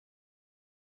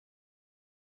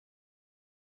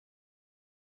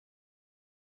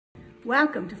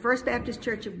Welcome to First Baptist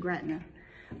Church of Gretna.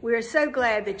 We are so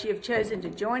glad that you have chosen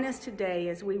to join us today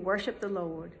as we worship the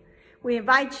Lord. We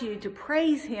invite you to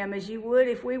praise Him as you would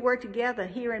if we were together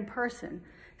here in person.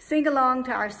 Sing along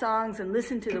to our songs and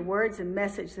listen to the words and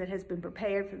message that has been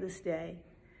prepared for this day.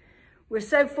 We're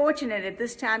so fortunate at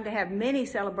this time to have many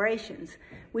celebrations.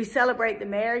 We celebrate the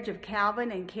marriage of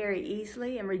Calvin and Carrie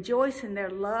Easley and rejoice in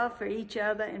their love for each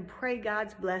other and pray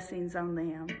God's blessings on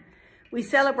them. We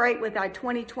celebrate with our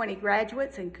 2020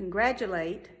 graduates and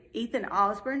congratulate Ethan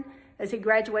Osborne as he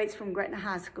graduates from Gretna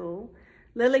High School,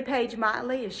 Lily Page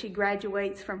Motley as she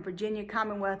graduates from Virginia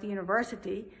Commonwealth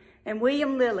University, and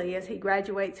William Lilly as he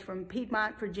graduates from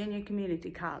Piedmont Virginia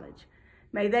Community College.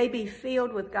 May they be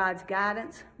filled with God's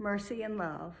guidance, mercy, and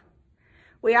love.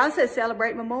 We also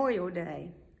celebrate Memorial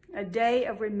Day, a day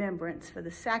of remembrance for the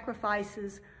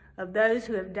sacrifices of those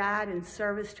who have died in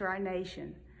service to our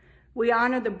nation. We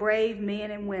honor the brave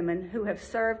men and women who have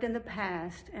served in the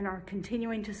past and are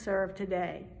continuing to serve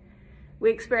today.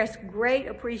 We express great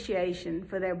appreciation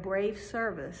for their brave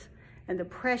service and the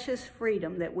precious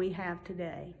freedom that we have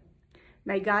today.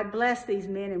 May God bless these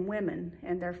men and women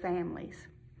and their families.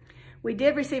 We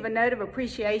did receive a note of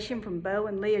appreciation from Bo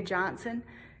and Leah Johnson.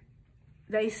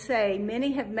 They say,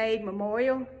 many have made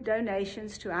memorial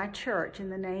donations to our church in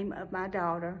the name of my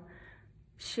daughter,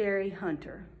 Sherry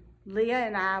Hunter. Leah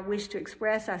and I wish to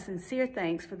express our sincere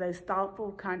thanks for those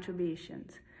thoughtful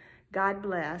contributions. God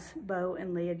bless Bo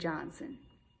and Leah Johnson.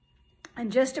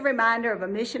 And just a reminder of a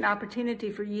mission opportunity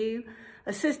for you.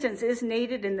 Assistance is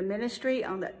needed in the ministry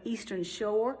on the Eastern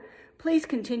Shore. Please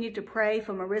continue to pray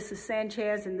for Marissa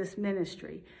Sanchez in this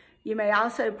ministry. You may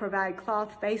also provide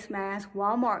cloth face masks,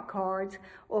 Walmart cards,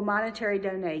 or monetary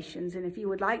donations. And if you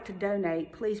would like to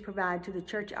donate, please provide to the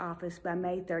church office by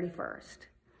May 31st.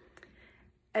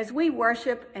 As we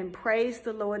worship and praise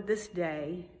the Lord this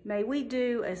day, may we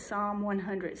do as Psalm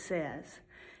 100 says,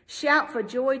 shout for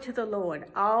joy to the Lord,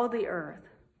 all the earth.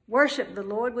 Worship the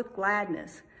Lord with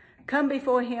gladness. Come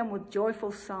before Him with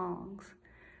joyful songs.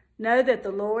 Know that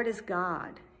the Lord is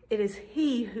God. It is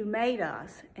He who made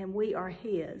us, and we are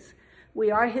His.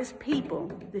 We are His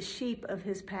people, the sheep of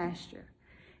His pasture.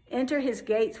 Enter His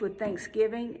gates with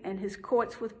thanksgiving and His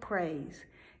courts with praise.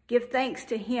 Give thanks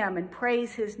to Him and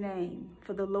praise His name,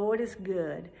 for the Lord is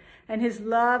good, and His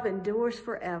love endures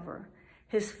forever.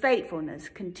 His faithfulness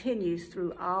continues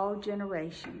through all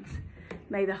generations.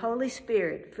 May the Holy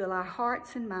Spirit fill our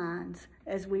hearts and minds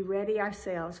as we ready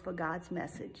ourselves for God's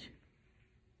message.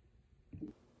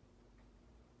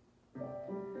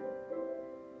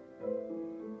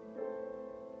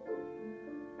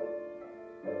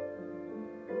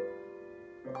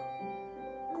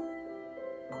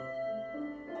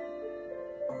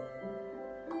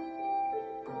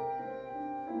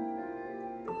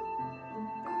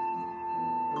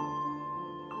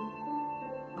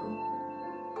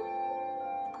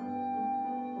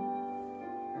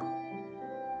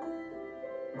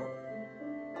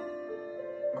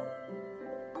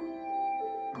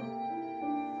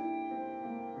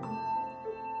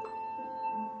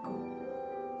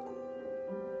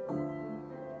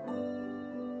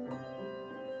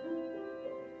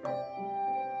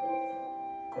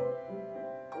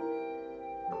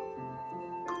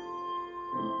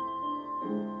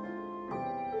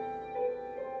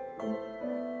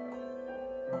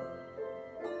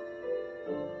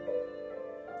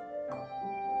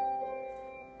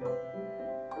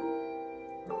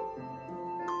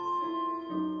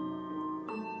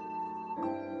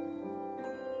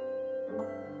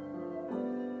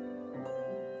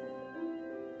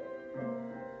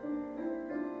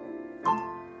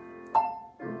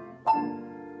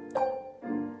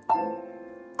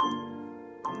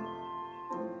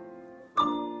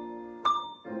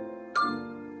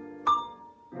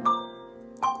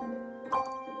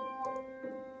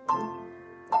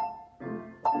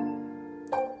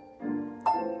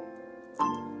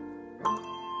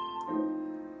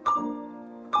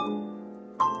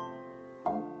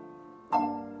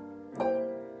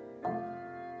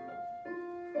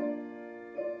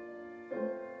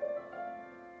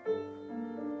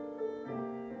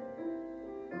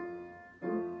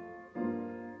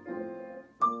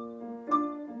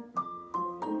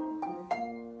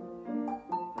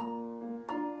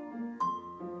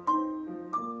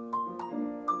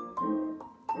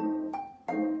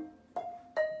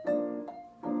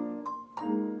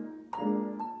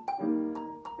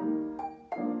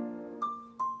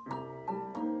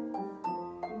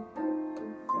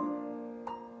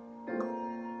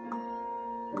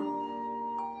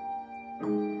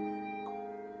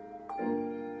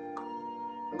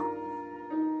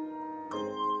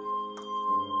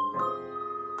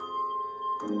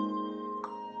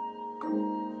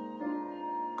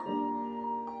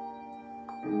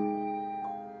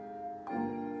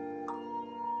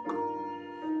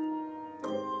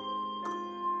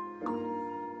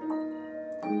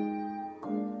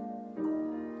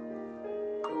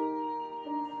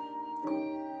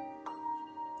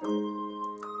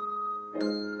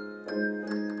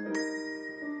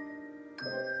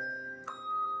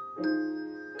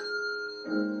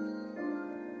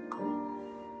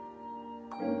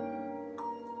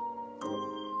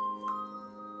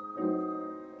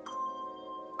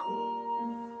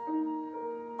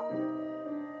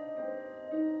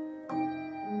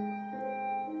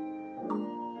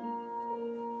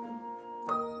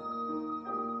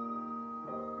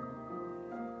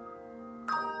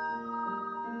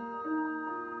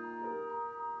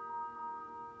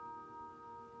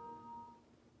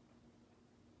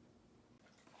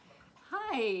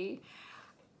 Hi,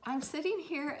 I'm sitting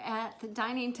here at the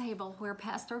dining table where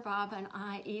Pastor Bob and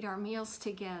I eat our meals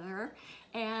together,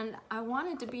 and I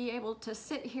wanted to be able to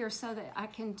sit here so that I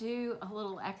can do a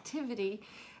little activity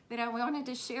that I wanted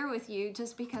to share with you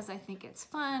just because I think it's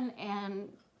fun, and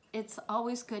it's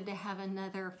always good to have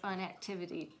another fun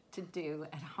activity to do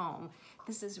at home.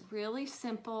 This is really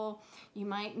simple. You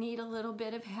might need a little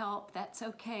bit of help. That's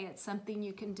okay. It's something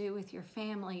you can do with your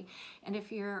family. And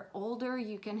if you're older,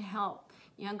 you can help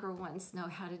younger ones know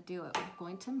how to do it. We're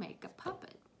going to make a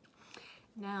puppet.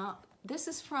 Now, this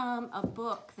is from a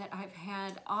book that I've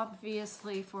had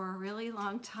obviously for a really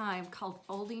long time called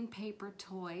Folding Paper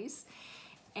Toys.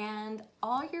 And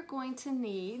all you're going to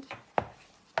need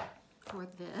for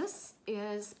this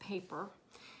is paper.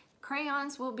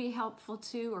 Crayons will be helpful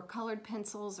too, or colored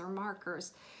pencils or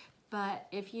markers. But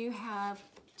if you have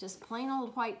just plain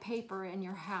old white paper in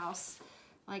your house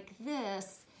like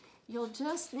this, you'll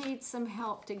just need some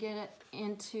help to get it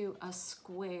into a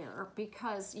square,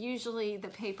 because usually the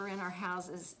paper in our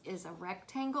houses is a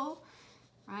rectangle,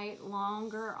 right?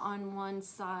 Longer on one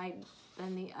side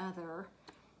than the other.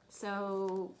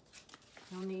 So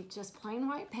you'll need just plain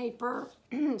white paper,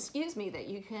 excuse me, that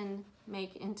you can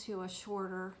make into a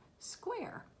shorter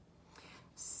square.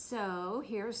 So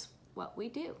here's what we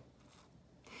do.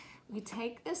 We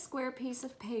take this square piece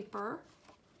of paper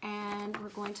and we're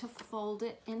going to fold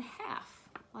it in half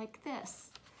like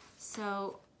this.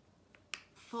 So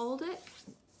fold it,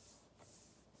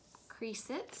 crease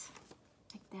it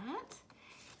like that,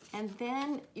 and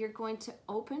then you're going to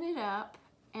open it up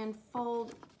and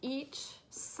fold each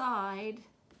side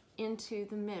into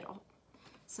the middle.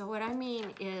 So what I mean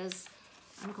is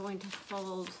I'm going to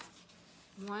fold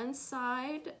one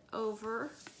side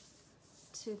over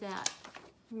to that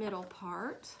middle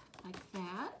part like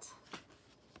that,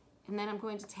 and then I'm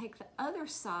going to take the other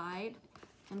side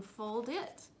and fold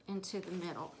it into the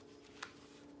middle.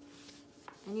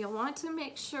 And you'll want to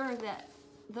make sure that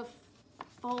the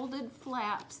folded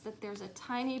flaps, that there's a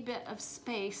tiny bit of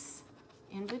space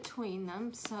in between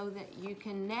them so that you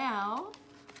can now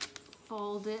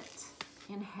fold it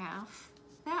in half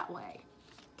that way.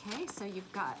 Okay, so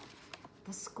you've got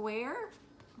the square,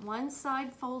 one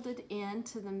side folded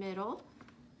into the middle,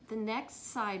 the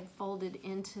next side folded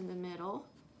into the middle,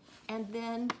 and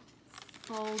then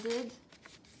folded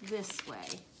this way.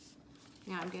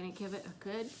 Now I'm going to give it a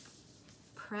good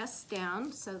press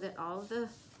down so that all the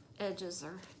edges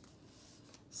are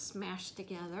smashed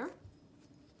together.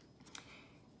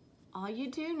 All you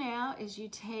do now is you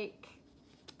take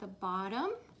the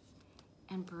bottom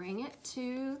and bring it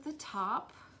to the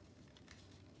top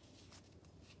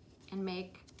and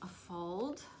make a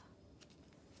fold.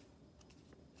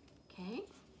 Okay,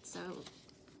 so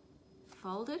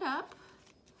fold it up,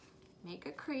 make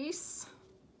a crease,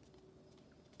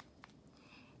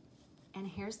 and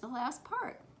here's the last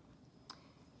part.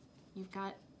 You've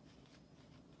got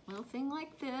a little thing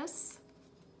like this.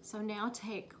 So now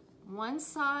take one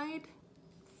side,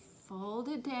 fold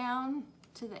it down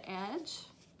to the edge.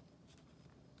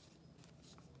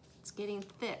 It's getting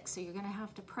thick, so you're going to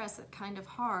have to press it kind of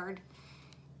hard.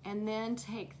 And then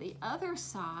take the other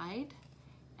side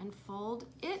and fold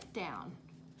it down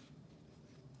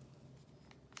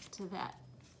to that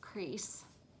crease.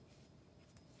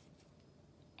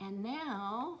 And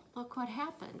now look what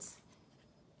happens.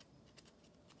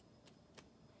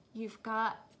 You've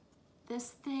got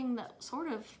this thing that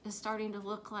sort of is starting to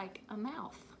look like a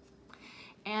mouth.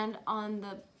 And on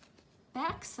the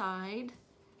back side,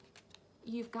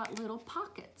 you've got little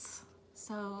pockets.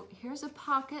 So here's a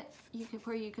pocket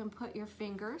where you can put your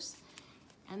fingers,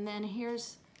 and then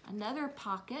here's another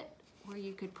pocket where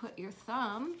you could put your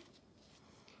thumb,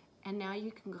 and now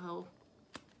you can go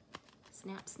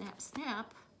snap, snap,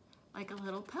 snap like a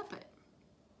little puppet.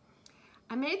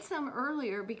 I made some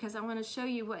earlier because I want to show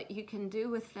you what you can do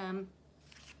with them.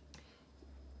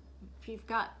 If you've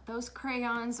got those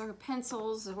crayons or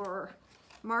pencils or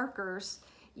markers,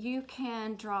 you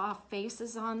can draw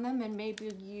faces on them, and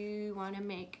maybe you want to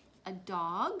make a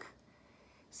dog.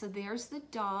 So there's the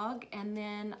dog, and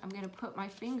then I'm going to put my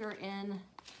finger in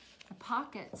the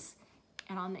pockets,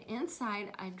 and on the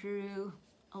inside I drew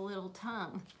a little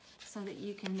tongue so that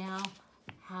you can now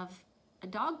have a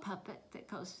dog puppet that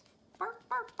goes bark,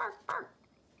 bark, bark, bark.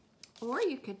 Or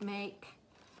you could make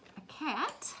a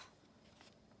cat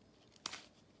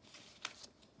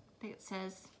that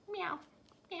says meow,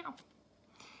 meow.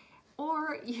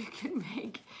 Or you could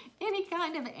make any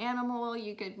kind of animal.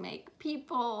 You could make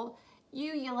people.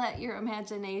 You let your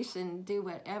imagination do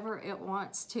whatever it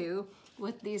wants to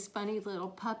with these funny little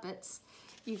puppets.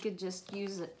 You could just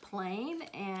use it plain,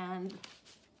 and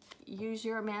use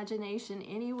your imagination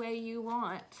any way you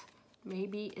want.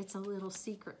 Maybe it's a little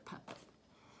secret puppet.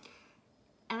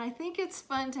 And I think it's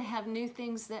fun to have new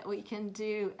things that we can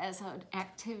do as an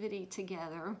activity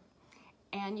together.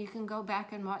 And you can go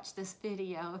back and watch this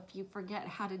video if you forget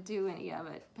how to do any of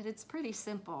it, but it's pretty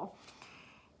simple.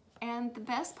 And the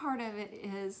best part of it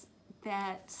is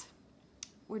that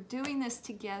we're doing this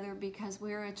together because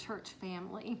we're a church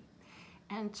family.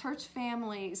 And church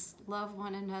families love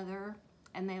one another,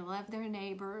 and they love their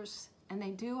neighbors, and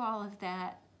they do all of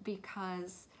that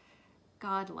because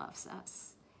God loves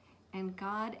us. And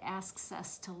God asks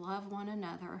us to love one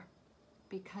another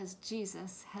because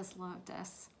Jesus has loved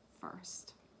us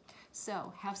first.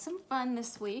 So have some fun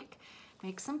this week,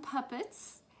 make some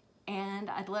puppets, and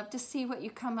I'd love to see what you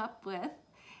come up with,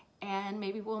 and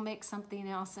maybe we'll make something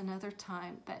else another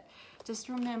time. But just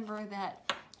remember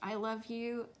that I love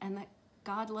you and that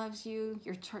God loves you,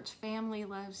 your church family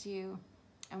loves you,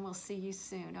 and we'll see you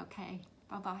soon, okay?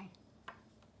 Bye-bye.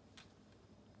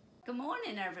 Good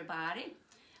morning, everybody.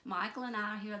 Michael and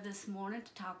I are here this morning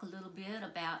to talk a little bit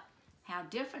about how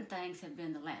different things have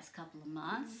been the last couple of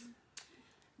months.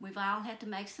 We've all had to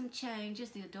make some changes,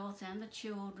 the adults and the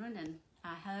children, and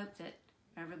I hope that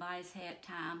everybody's had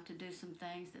time to do some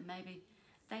things that maybe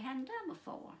they hadn't done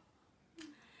before.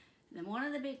 Then one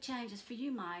of the big changes for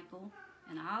you, Michael,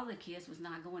 and all the kids was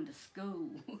not going to school.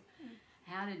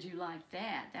 How did you like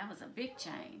that? That was a big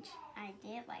change. I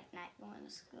did like not going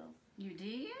to school. You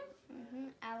did?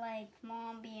 I like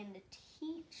Mom being the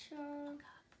teacher.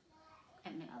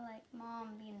 And I like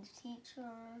Mom being the teacher.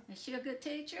 is she a good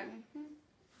teacher?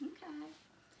 Okay.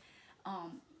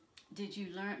 Did you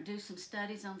do some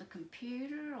studies on the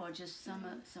computer, or just some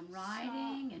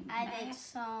writing and I math? did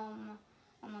some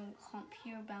on the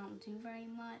computer, but I don't do very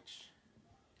much.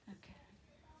 Okay.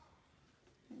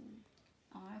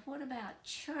 All right. What about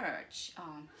church?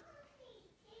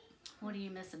 What do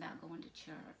you miss about going to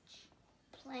church?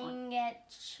 Playing at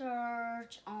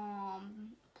church,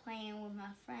 playing with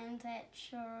my friends at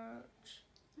church.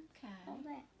 Okay. All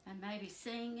that. And maybe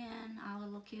singing. All the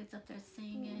little kids up there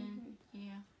singing.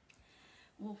 Yeah.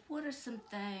 Well, what are some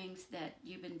things that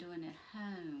you've been doing at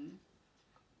home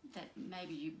that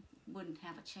maybe you wouldn't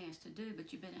have a chance to do,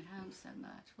 but you've been at home so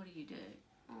much? What do? You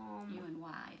and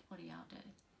Wyatt, what do y'all do?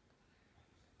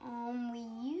 We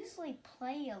usually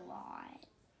play a lot.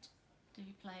 Do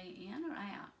you play in or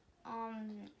out?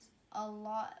 A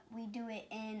lot. We do it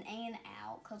in and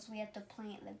out because we have to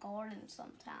plant the garden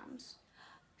sometimes.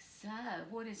 So,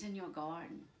 what is in your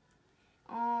garden?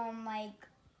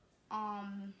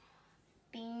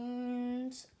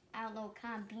 Beans. I don't know what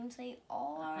kind of beans they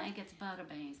are. I think it's butter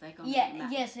beans. They're gonna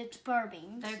yes, it's butter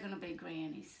beans. They're gonna be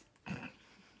grannies.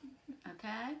 Okay.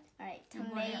 All right,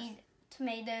 And what else?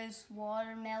 tomatoes,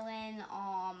 watermelon,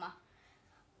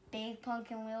 big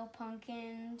pumpkin, little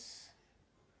pumpkins,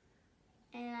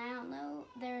 and I don't know.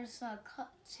 There's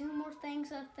two more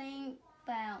things I think,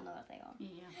 but I don't know what they are.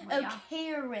 Yeah. Well,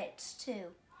 carrots too.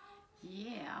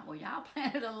 Yeah. Well, y'all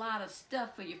planted a lot of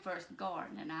stuff for your first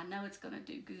garden, and I know it's gonna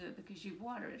do good because you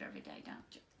water it every day,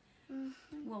 don't you?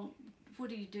 Well, what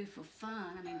do you do for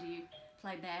fun? I mean, do you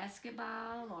play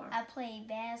basketball or? I play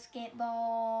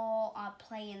basketball. I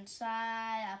play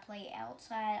inside. I play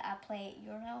outside. I play at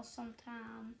your house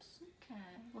sometimes. Okay,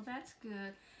 well that's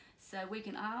good. So we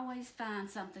can always find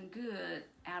something good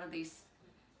out of these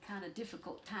kind of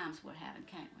difficult times we're having,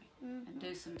 can't we? And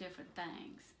do some different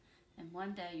things. And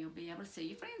one day you'll be able to see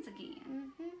your friends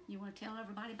again. You want to tell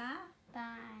everybody bye?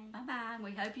 Bye. Bye-bye. And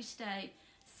we hope you stay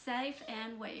safe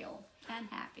and well and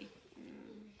happy.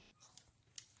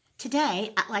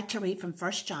 Today, I'd like to read from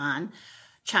 1 John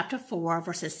chapter 4,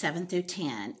 verses 7 through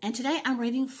 10. And today I'm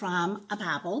reading from a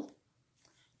Bible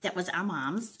that was our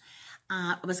mom's.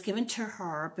 It was given to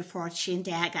her before she and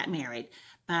Dad got married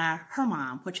by her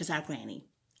mom, which is our granny.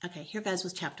 Okay, here goes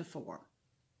with chapter 4.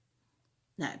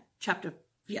 Chapter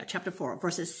 4,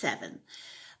 verses 7.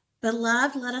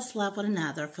 Beloved, let us love one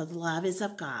another, for the love is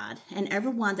of God, and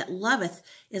everyone that loveth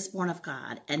is born of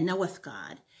God, and knoweth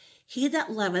God. He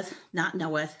that loveth not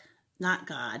knoweth not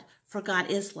God, for God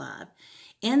is love.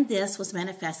 In this was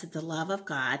manifested the love of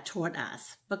God toward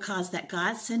us, because that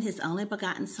God sent his only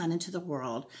begotten Son into the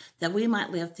world, that we might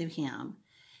live through him.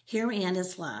 Herein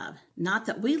is love, not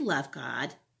that we love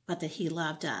God, but that he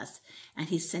loved us, and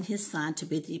he sent his Son to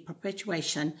be the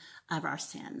perpetuation of our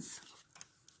sins.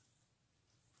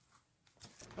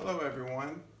 Hello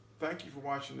everyone. Thank you for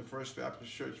watching the First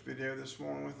Baptist Church video this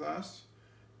morning with us.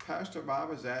 Pastor Bob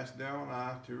has asked Dale and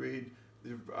I to read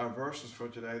the verses for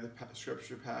today, the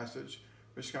scripture passage,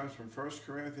 which comes from 1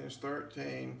 Corinthians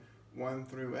 13, 1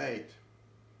 through 8.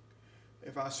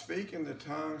 If I speak in the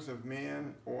tongues of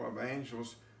men or of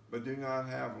angels, but do not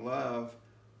have love,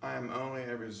 I am only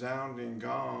a resounding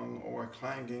gong or a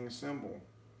clanging cymbal.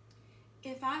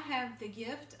 If I have the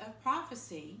gift of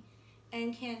prophecy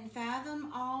and can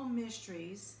fathom all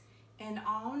mysteries and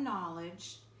all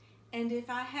knowledge, and if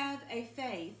I have a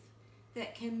faith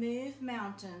that can move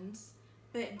mountains,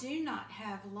 but do not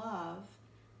have love,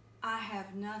 I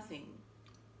have nothing.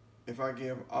 If I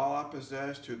give all I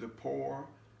possess to the poor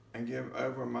and give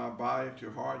over my body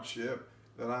to hardship,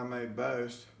 that I may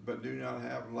boast, but do not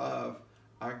have love,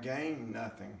 I gain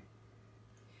nothing.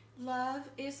 Love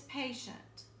is patient.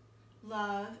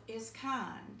 Love is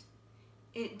kind.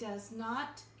 It does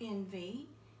not envy.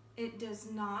 It does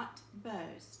not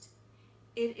boast.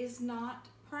 It is not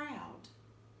proud.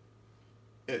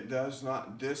 It does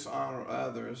not dishonor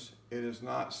others. It is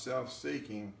not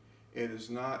self-seeking. It is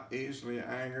not easily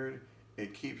angered.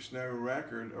 It keeps no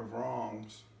record of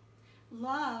wrongs.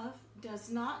 Love does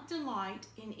not delight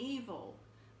in evil,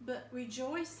 but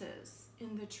rejoices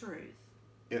in the truth.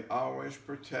 It always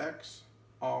protects,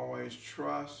 always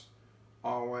trusts,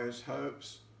 always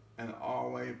hopes, and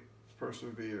always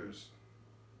perseveres.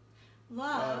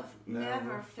 Love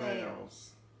never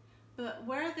fails. But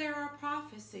where there are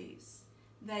prophecies,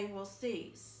 they will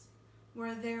cease.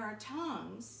 Where there are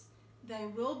tongues, they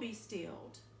will be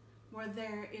stilled. Where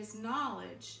there is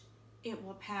knowledge, it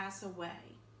will pass away.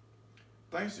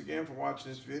 Thanks again for watching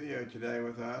this video today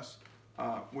with us.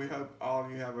 We hope all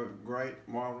of you have a great,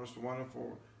 marvelous,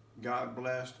 wonderful,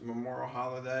 God-blessed Memorial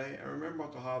Holiday. And remember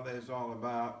what the holiday is all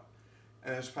about.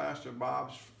 And as Pastor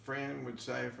Bob's friend would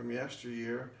say from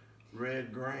yesteryear,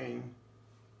 red, green.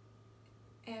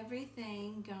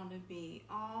 Everything gonna be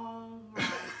all right.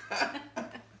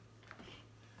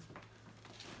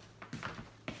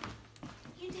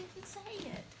 You didn't say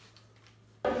it.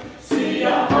 See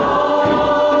ya,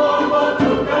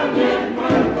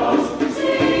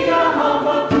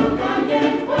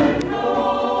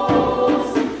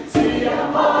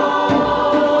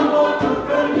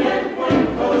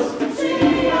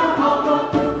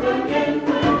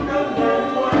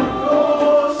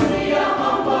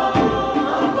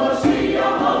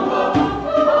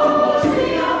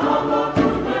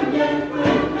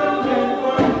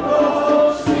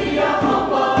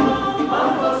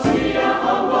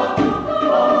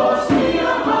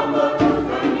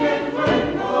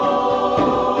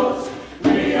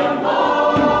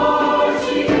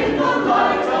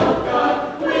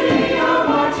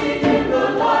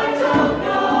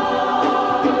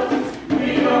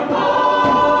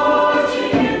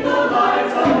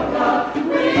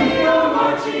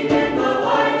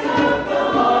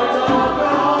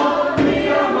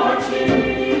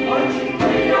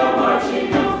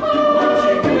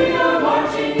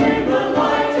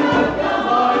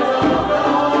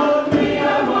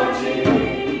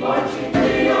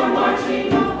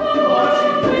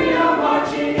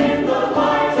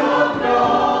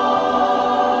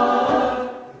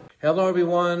 Hello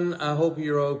everyone, I hope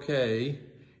you're okay.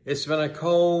 It's been a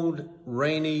cold,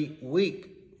 rainy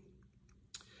week.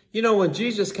 You know, when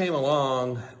Jesus came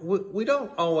along, we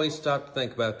don't always stop to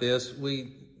think about this.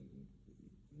 We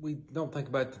don't think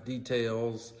about the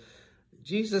details.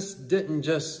 Jesus didn't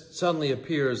just suddenly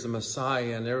appear as the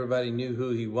Messiah and everybody knew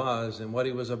who he was and what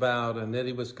he was about and that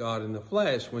he was God in the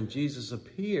flesh. When Jesus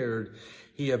appeared,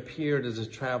 he appeared as a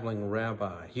traveling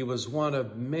rabbi. He was one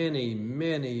of many,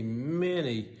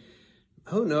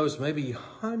 who knows, maybe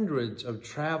hundreds of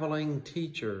traveling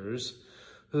teachers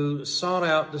who sought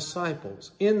out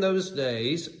disciples. In those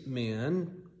days,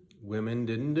 women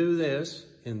didn't do this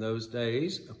in those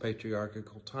days, a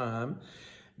patriarchal time.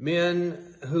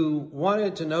 Men who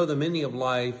wanted to know the meaning of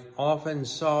life often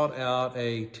sought out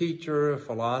a teacher, a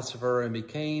philosopher, and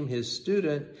became his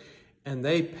student, and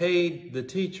they paid the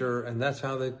teacher, and that's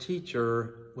how the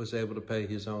teacher was able to pay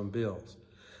his own bills.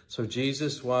 So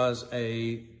Jesus was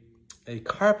a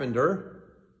carpenter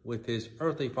with his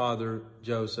earthly father,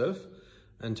 Joseph,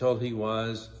 until he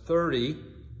was 30.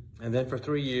 And then for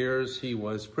 3 years, he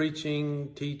was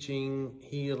preaching, teaching,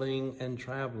 healing, and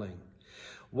traveling.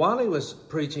 While he was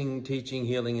preaching, teaching,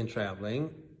 healing, and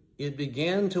traveling, it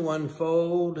began to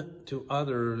unfold to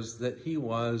others that he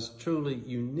was truly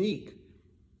unique.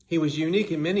 He was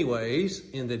unique in many ways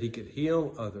in that he could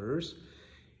heal others.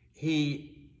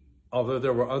 Although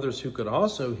there were others who could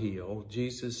also heal,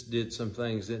 Jesus did some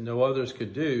things that no others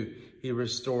could do. He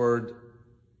restored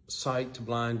sight to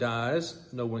blind eyes.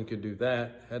 No one could do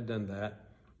that, had done that.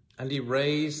 And he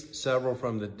raised several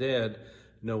from the dead.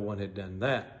 No one had done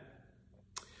that.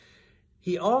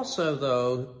 He also,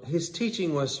 though, his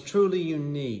teaching was truly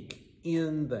unique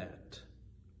in that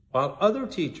While other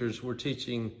teachers were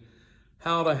teaching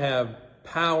how to have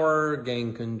power,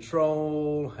 gain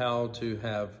control, how to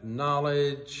have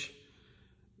knowledge,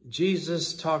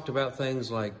 Jesus talked about things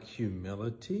like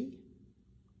humility.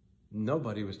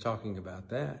 Nobody was talking about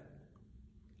that.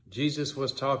 Jesus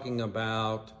was talking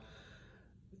about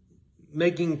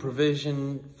making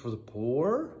provision for the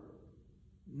poor.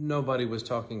 Nobody was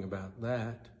talking about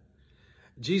that.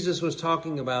 Jesus was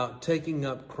talking about taking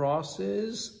up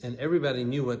crosses, and everybody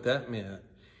knew what that meant.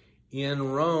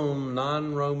 In Rome,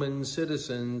 non-Roman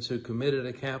citizens who committed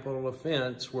a capital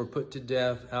offense were put to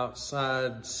death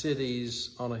outside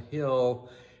cities on a hill,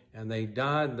 and they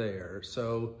died there.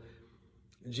 So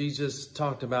Jesus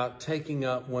talked about taking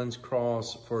up one's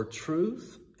cross for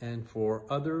truth and for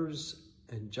others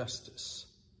and justice.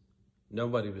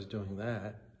 Nobody was doing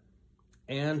that.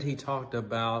 And he talked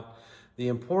about the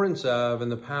importance of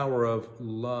and the power of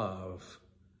love.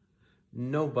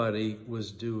 Nobody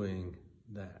was doing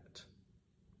that.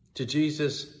 To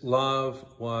Jesus, love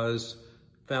was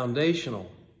foundational.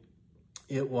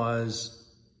 It was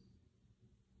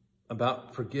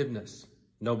about forgiveness.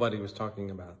 Nobody was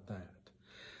talking about that.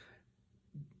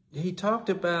 He talked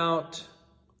about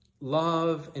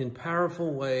love in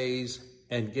powerful ways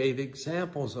and gave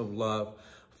examples of love.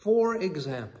 For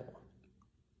example,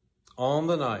 on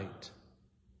the night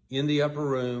in the upper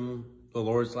room, the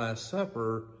Lord's Last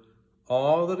Supper,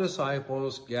 all the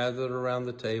disciples gathered around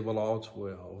the table, all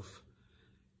 12.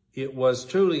 It was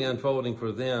truly unfolding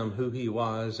for them who he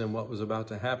was and what was about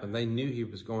to happen. They knew he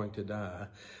was going to die.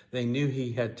 They knew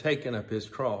he had taken up his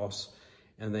cross,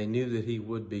 and they knew that he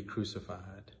would be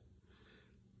crucified.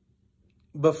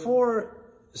 Before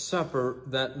supper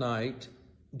that night,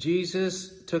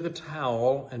 Jesus took a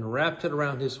towel and wrapped it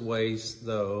around his waist,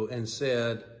 though, and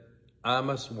said, "I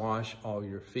must wash all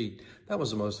your feet." That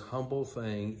was the most humble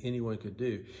thing anyone could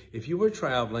do. If you were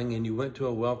traveling and you went to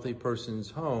a wealthy person's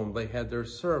home, they had their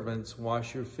servants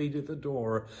wash your feet at the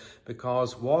door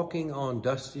because walking on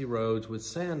dusty roads with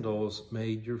sandals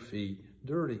made your feet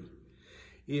dirty.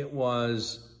 It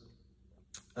was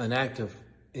an act of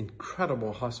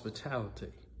incredible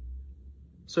hospitality.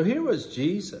 So here was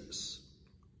Jesus,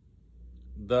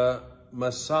 the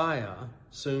Messiah,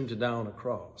 soon to die on a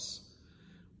cross,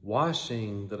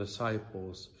 washing the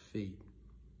disciples' feet.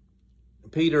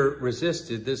 Peter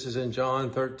resisted. This is in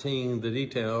John 13, the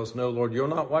details. "No, Lord, you'll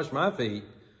not wash my feet.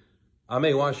 I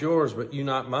may wash yours, but you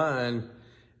not mine."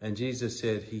 And Jesus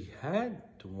said he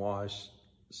had to wash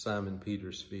Simon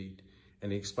Peter's feet.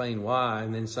 And he explained why.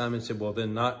 And then Simon said, "Well,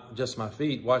 then not just my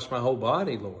feet, wash my whole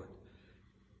body, Lord."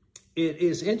 It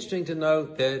is interesting to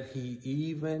note that he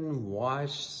even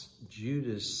washed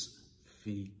Judas'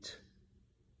 feet,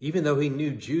 even though he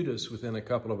knew Judas within a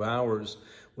couple of hours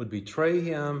would betray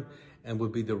him and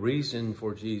would be the reason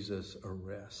for Jesus'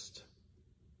 arrest.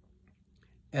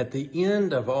 At the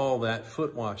end of all that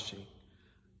foot washing,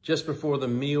 just before the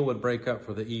meal would break up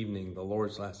for the evening, the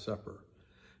Lord's Last Supper,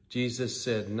 Jesus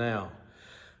said, "Now,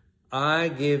 I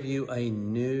give you a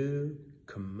new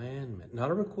commandment," not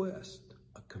a request,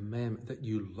 a commandment, "that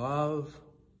you love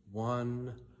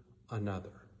one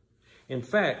another." In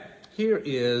fact, here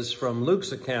is from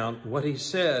Luke's account what he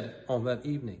said on that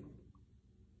evening.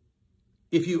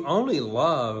 "If you only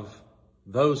love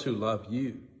those who love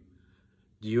you,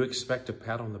 do you expect a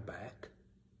pat on the back?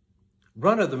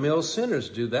 Run-of-the-mill sinners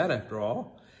do that after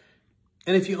all.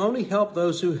 And if you only help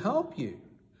those who help you,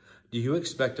 do you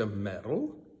expect a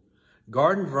medal?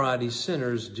 Garden variety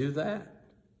sinners do that.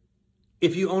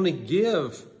 If you only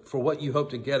give for what you hope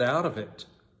to get out of it,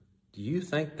 do you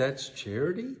think that's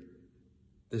charity?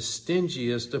 The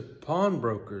stingiest of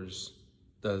pawnbrokers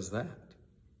does that.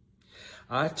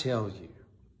 I tell you,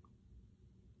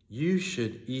 you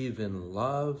should even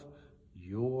love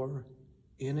your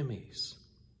enemies.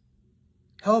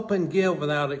 Help and give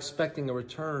without expecting a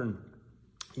return.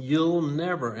 You'll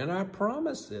never, and I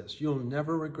promise this, you'll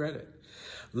never regret it.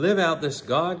 Live out this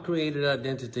God-created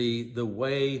identity the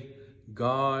way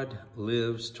God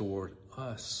lives toward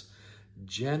us,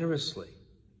 generously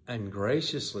and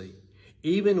graciously,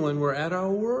 even when we're at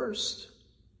our worst.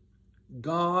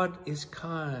 God is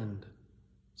kind,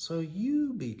 so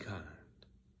you be kind.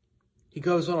 He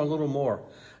goes on a little more.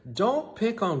 Don't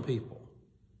pick on people.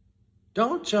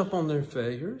 Don't jump on their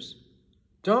failures.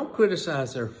 Don't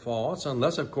criticize their faults,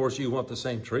 unless, of course, you want the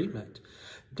same treatment.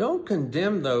 Don't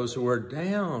condemn those who are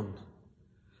down.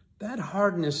 That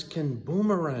hardness can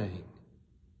boomerang.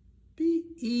 Be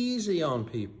easy on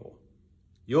people.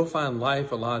 You'll find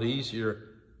life a lot easier.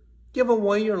 Give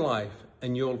away your life,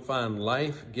 and you'll find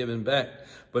life given back.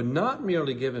 But not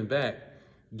merely given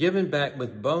back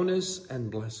with bonus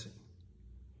and blessing.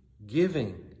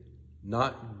 Giving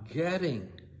Not getting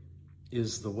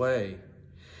is the way.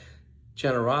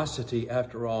 Generosity,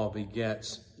 after all,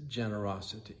 begets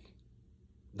generosity.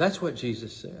 That's what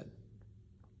Jesus said.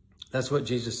 That's what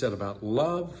Jesus said about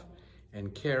love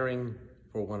and caring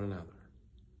for one another.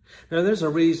 Now, there's a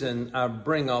reason I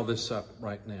bring all this up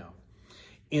right now.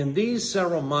 In these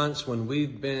several months when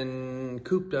we've been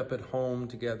cooped up at home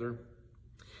together,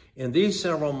 in these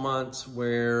several months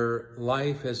where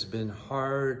life has been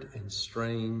hard and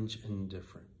strange and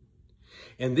different,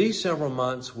 in these several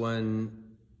months when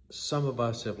some of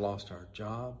us have lost our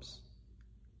jobs,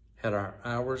 had our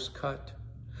hours cut,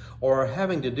 or are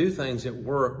having to do things at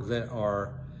work that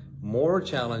are more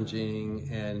challenging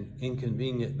and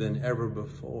inconvenient than ever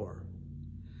before,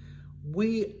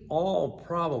 we all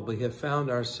probably have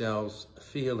found ourselves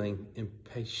feeling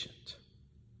impatient,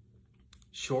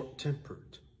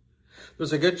 short-tempered.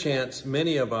 There's a good chance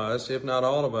many of us, if not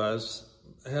all of us,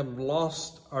 have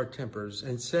lost our tempers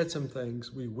and said some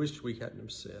things we wish we hadn't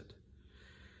have said.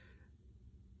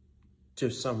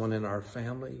 To someone in our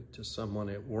family, to someone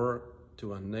at work,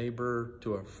 to a neighbor,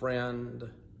 to a friend.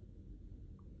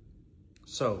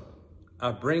 So,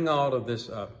 I bring all of this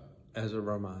up as a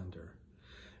reminder.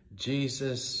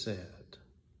 Jesus said,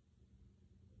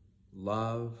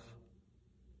 love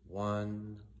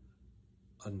one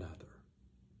another.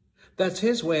 That's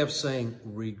his way of saying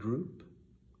regroup,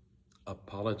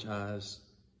 apologize,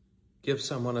 give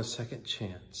someone a second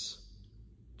chance,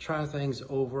 try things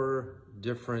over,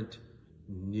 different,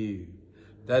 new.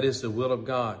 That is the will of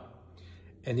God.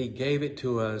 And he gave it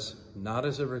to us not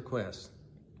as a request,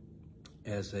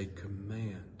 as a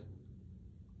command.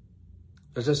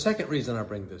 There's a second reason I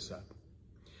bring this up.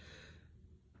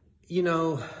 You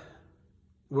know,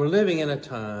 we're living in a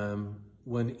time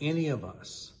when any of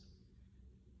us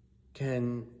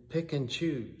can pick and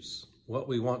choose what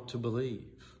we want to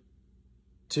believe,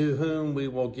 to whom we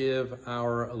will give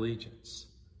our allegiance,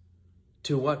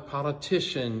 to what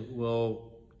politician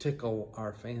will tickle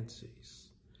our fancies.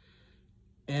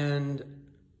 And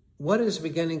what is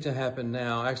beginning to happen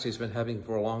now, actually it's been happening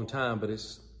for a long time, but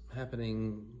it's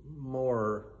happening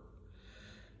more,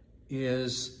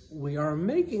 is we are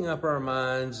making up our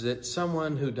minds that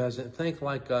someone who doesn't think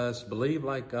like us, believe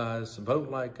like us, vote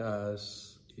like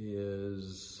us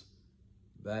is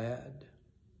bad,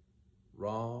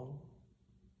 wrong,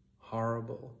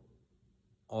 horrible,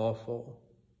 awful,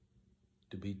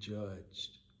 to be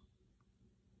judged.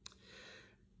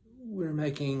 We're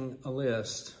making a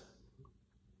list.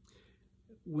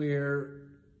 We're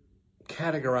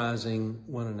categorizing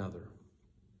one another.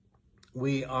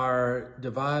 We are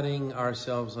dividing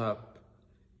ourselves up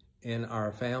in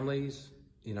our families,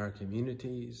 in our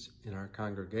communities, in our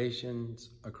congregations,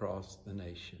 across the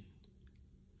nation.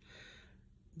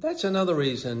 That's another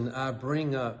reason I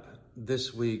bring up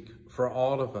this week for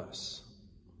all of us,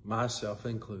 myself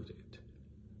included.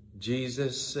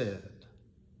 Jesus said,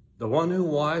 the one who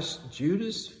washed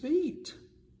Judas' feet,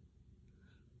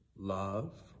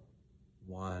 love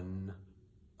one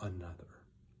another.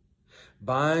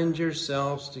 Bind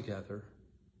yourselves together.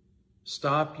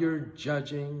 Stop your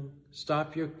judging.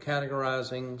 Stop your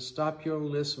categorizing. Stop your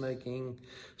list making.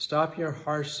 Stop your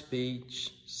harsh speech.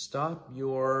 Stop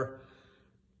your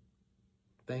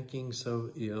thinking so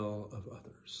ill of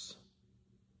others.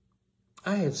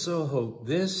 I had so hoped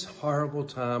this horrible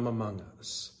time among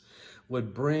us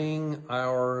would bring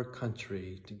our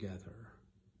country together.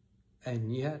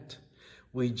 And yet,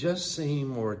 we just seem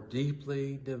more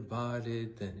deeply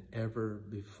divided than ever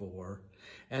before.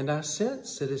 And I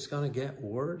sense that it's going to get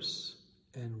worse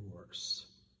and worse.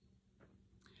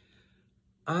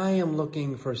 I am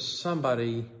looking for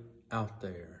somebody out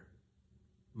there,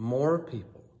 more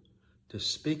people, to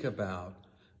speak about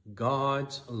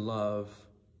God's love,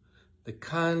 the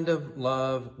kind of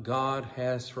love God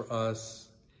has for us,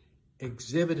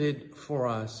 exhibited for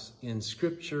us in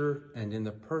Scripture and in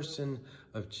the person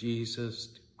of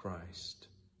Jesus Christ,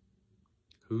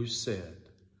 who said,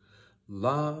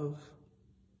 love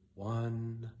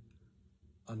one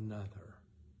another.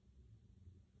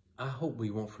 I hope we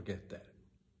won't forget that.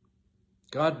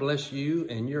 God bless you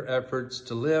and your efforts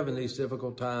to live in these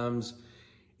difficult times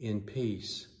in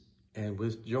peace and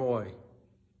with joy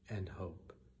and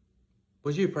hope.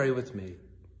 Would you pray with me?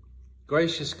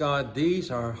 Gracious God,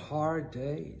 these are hard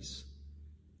days,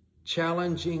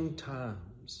 challenging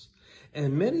times,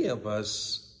 and many of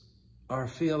us are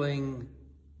feeling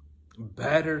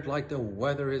battered like the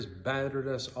weather has battered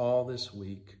us all this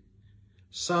week.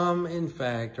 Some, in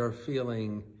fact, are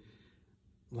feeling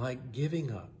like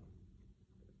giving up.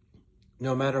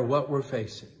 No matter what we're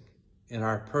facing in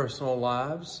our personal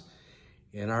lives,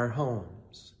 in our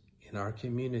homes, in our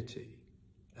community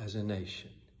as a nation.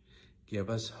 Give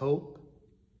us hope,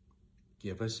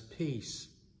 give us peace,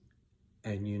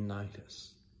 and unite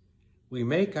us. We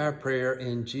make our prayer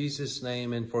in Jesus'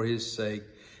 name and for his sake,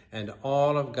 and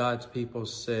all of God's people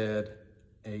said,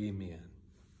 amen.